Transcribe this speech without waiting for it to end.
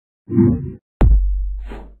All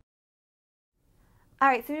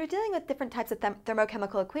right, so when you're dealing with different types of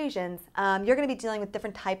thermochemical equations, you're going to be dealing with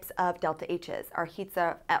different types of delta H's, or heats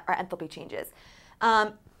or enthalpy changes.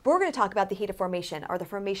 We're going to talk about the heat of formation, or the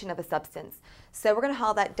formation of a substance. So we're going to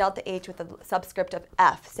call that delta H with a subscript of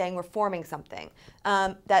F, saying we're forming something.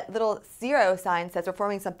 That little 0 sign says we're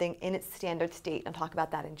forming something in its standard state. I'll talk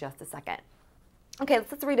about that in just a second. Okay,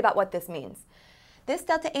 let's read about what this means. This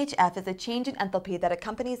delta HF is a change in enthalpy that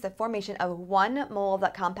accompanies the formation of 1 mole of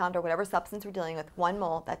that compound or whatever substance we're dealing with, 1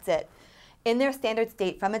 mole, that's it, in their standard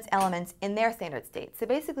state from its elements in their standard state. So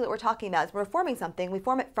basically what we're talking about is we're forming something, we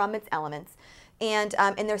form it from its elements, and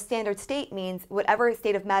in their standard state means whatever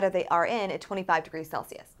state of matter they are in at 25 degrees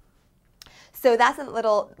Celsius. So that's a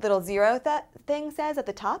little 0 that thing says at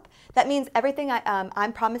the top. That means everything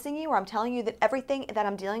I'm promising you, or I'm telling you that everything that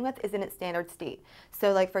I'm dealing with is in its standard state.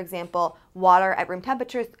 So like, for example, water at room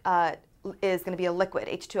temperature is going to be a liquid.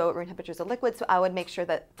 H2O at room temperature is a liquid, so I would make sure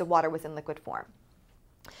that the water was in liquid form.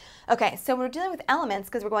 Okay, so we're dealing with elements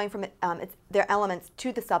because we're going from their elements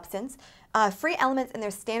to the substance. Free elements in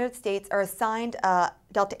their standard states are assigned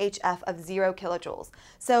delta HF of 0 kilojoules.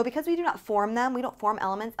 So because we do not form them, we don't form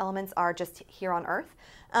elements. Elements are just here on Earth.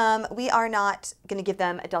 We are not going to give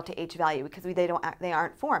them a delta H value because they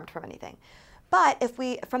aren't formed from anything. But if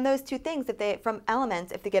from those two things, from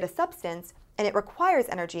elements, if they get a substance and it requires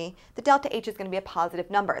energy, the delta H is going to be a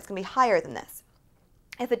positive number. It's going to be higher than this.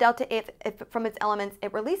 If from its elements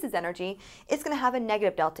it releases energy, it's going to have a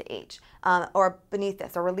negative delta H, or beneath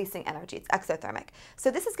this, or releasing energy. It's exothermic.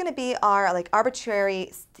 So this is going to be our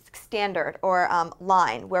arbitrary standard or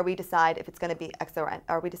line where we decide if it's going to be exo,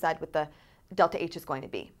 or we decide what the delta H is going to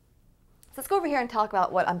be. So let's go over here and talk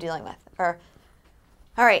about what I'm dealing with. All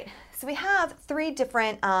right, so we have 3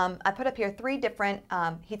 different, I put up here 3 different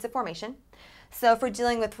heats of formation. So if we're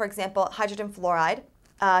dealing with, for example, hydrogen fluoride,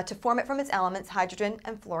 to form it from its elements, hydrogen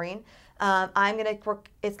and fluorine,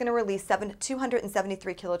 it's going to release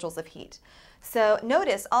 273 kilojoules of heat. So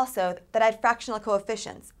notice also that I had fractional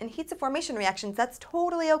coefficients. In heats of formation reactions, that's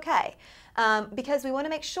totally okay, because we want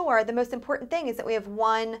to make sure the most important thing is that we have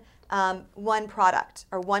one product,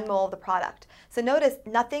 or 1 mole of the product. So notice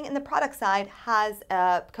nothing in the product side has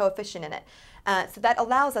a coefficient in it. So that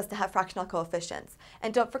allows us to have fractional coefficients.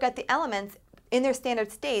 And don't forget the elements in their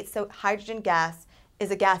standard states, so hydrogen gas is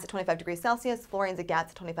a gas at 25 degrees Celsius, fluorine is a gas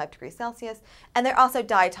at 25 degrees Celsius, and they're also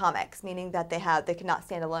diatomics, meaning that they cannot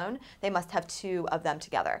stand alone. They must have 2 of them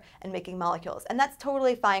together and making molecules. And that's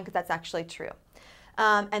totally fine because that's actually true.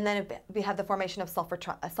 And then we have the formation of sulfur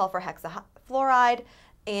hexafluoride,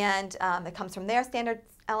 and it comes from their standard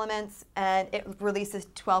elements, and it releases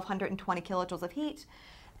 1,220 kilojoules of heat.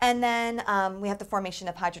 And then we have the formation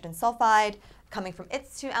of hydrogen sulfide coming from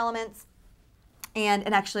its 2 elements.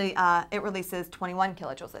 And actually, it releases 21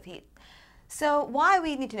 kilojoules of heat. So why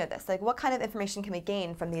we need to know this? Like, what kind of information can we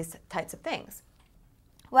gain from these types of things?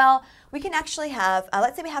 Well, we can actually have,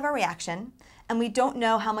 let's say we have a reaction, and we don't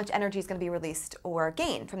know how much energy is going to be released or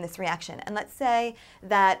gained from this reaction. And let's say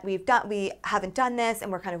that we haven't done this,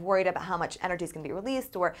 and we're kind of worried about how much energy is going to be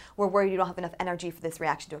released, or we're worried we don't have enough energy for this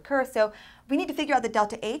reaction to occur. So we need to figure out the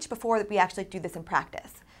delta H before we actually do this in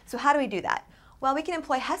practice. So how do we do that? Well, we can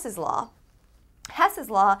employ Hess's law. Hess's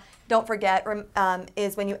law, don't forget,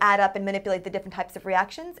 is when you add up and manipulate the different types of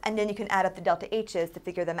reactions, and then you can add up the delta H's to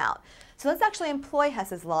figure them out. So let's actually employ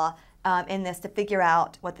Hess's law in this to figure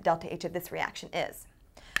out what the delta H of this reaction is.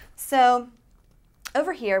 So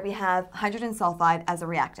over here we have hydrogen sulfide as a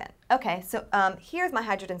reactant. Okay, so here's my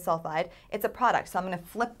hydrogen sulfide. It's a product, so I'm going to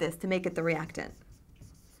flip this to make it the reactant.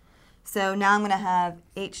 So now I'm going to have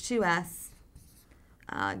H2S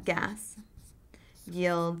gas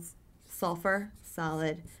yields sulfur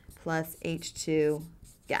solid plus H2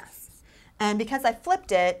 gas. And because I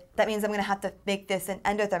flipped it, that means I'm going to have to make this an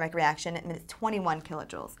endothermic reaction, and it's 21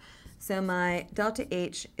 kilojoules. So my delta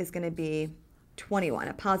H is going to be 21,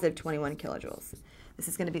 a positive 21 kilojoules. This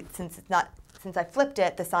is going to be, since I flipped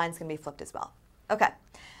it, the sign's going to be flipped as well. Okay,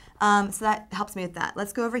 so that helps me with that.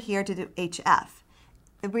 Let's go over here to do HF.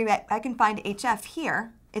 I can find HF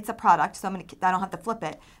here. It's a product, so I don't have to flip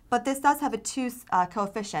it. But this does have a 2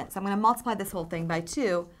 coefficient, so I'm going to multiply this whole thing by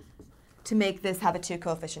 2 to make this have a 2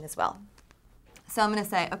 coefficient as well. So I'm going to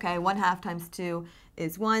say, okay, 1/2 times 2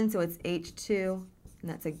 is 1, so it's H2, and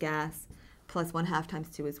that's a gas, plus 1/2 times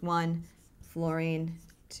 2 is 1, fluorine,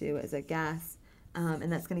 2 is a gas, and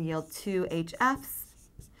that's going to yield 2 HFs.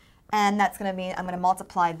 And that's going to mean I'm going to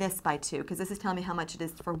multiply this by 2, because this is telling me how much it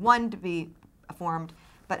is for 1 to be formed,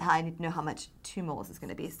 but I need to know how much 2 moles is going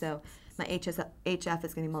to be. So my HF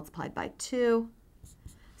is going to be multiplied by 2.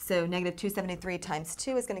 So negative 273 times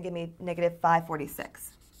 2 is going to give me negative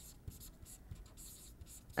 546.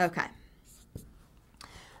 Okay.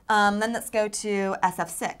 Then let's go to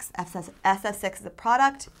SF6. SF6 is a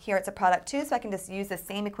product. Here it's a product too, so I can just use the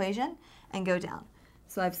same equation and go down.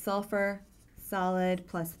 So I have sulfur solid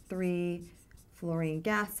plus 3 fluorine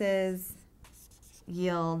gases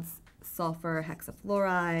yields sulfur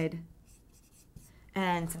hexafluoride.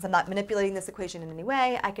 And since I'm not manipulating this equation in any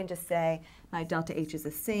way, I can just say my delta H is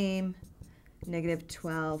the same, negative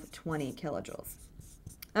 1220 kilojoules.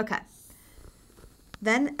 Okay.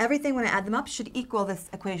 Then everything, when I add them up, should equal this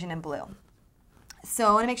equation in blue. So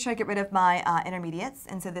I want to make sure I get rid of my intermediates.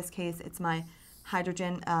 And so in this case, it's my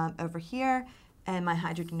hydrogen over here, and my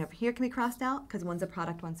hydrogen over here can be crossed out because one's a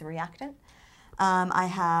product, one's a reactant. I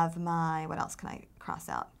have my, what else can I cross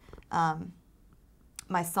out?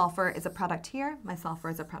 My sulfur is a product here. My sulfur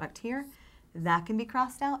is a product here. That can be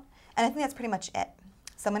crossed out. And I think that's pretty much it.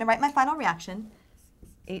 So I'm going to write my final reaction.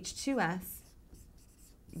 H2S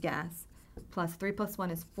gas plus 3 plus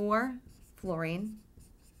 1 is 4 fluorine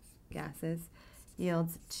gases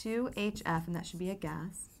yields 2HF, and that should be a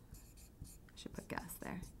gas. I should put gas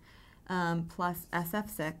there. Plus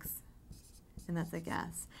SF6, and that's a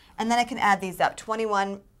gas. And then I can add these up.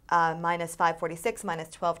 21 minus 546 minus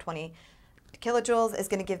 1220 kilojoules is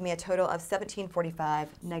going to give me a total of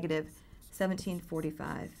 1745, negative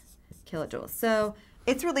 1745 kilojoules. So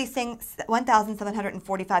it's releasing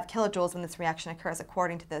 1,745 kilojoules when this reaction occurs,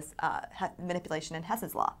 according to this manipulation in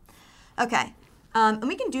Hess's law. Okay, and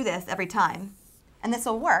we can do this every time, and this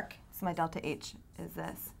will work. So my delta H is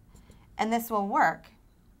this, and this will work.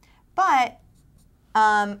 But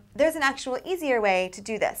there's an actual easier way to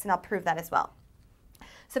do this, and I'll prove that as well.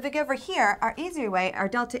 So if we go over here, our easier way, our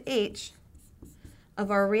delta H of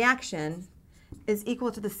our reaction is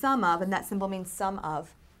equal to the sum of, and that symbol means sum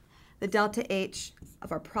of, the delta H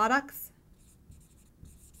of our products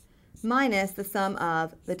minus the sum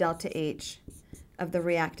of the delta H of the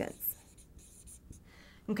reactants.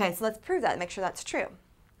 Okay, so let's prove that and make sure that's true.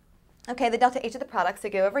 Okay, the delta H of the products, so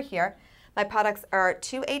go over here. My products are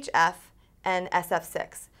 2HF and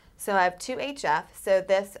SF6. So I have 2HF, so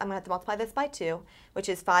this, I'm going to have to multiply this by 2, which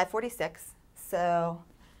is 546. So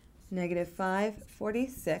negative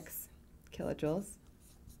 546 kilojoules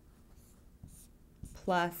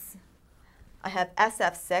plus, I have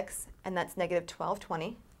SF6, and that's negative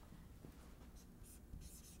 1220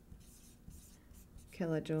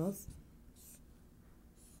 kilojoules.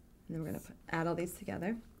 And then we're going to add all these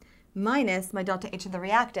together. Minus my delta H of the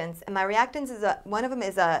reactants. And my reactants is one of them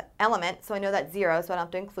is an element, so I know that's 0, so I don't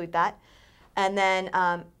have to include that. And then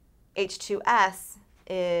H2S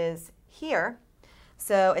is here,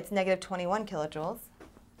 so it's negative 21 kilojoules.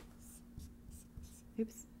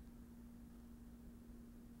 Oops.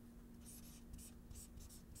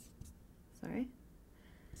 Sorry.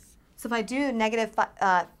 So if I do negative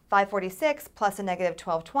 546 plus a negative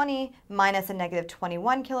 1220 minus a negative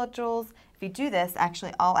 21 kilojoules, if you do this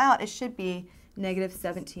actually all out, it should be negative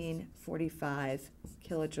 1745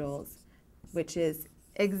 kilojoules, which is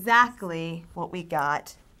exactly what we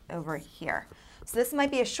got over here. So this might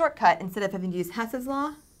be a shortcut instead of having to use Hess's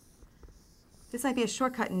law. This might be a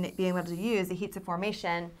shortcut in being able to use the heats of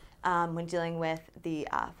formation when dealing with the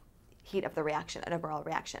heat of the reaction, an overall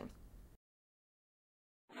reaction.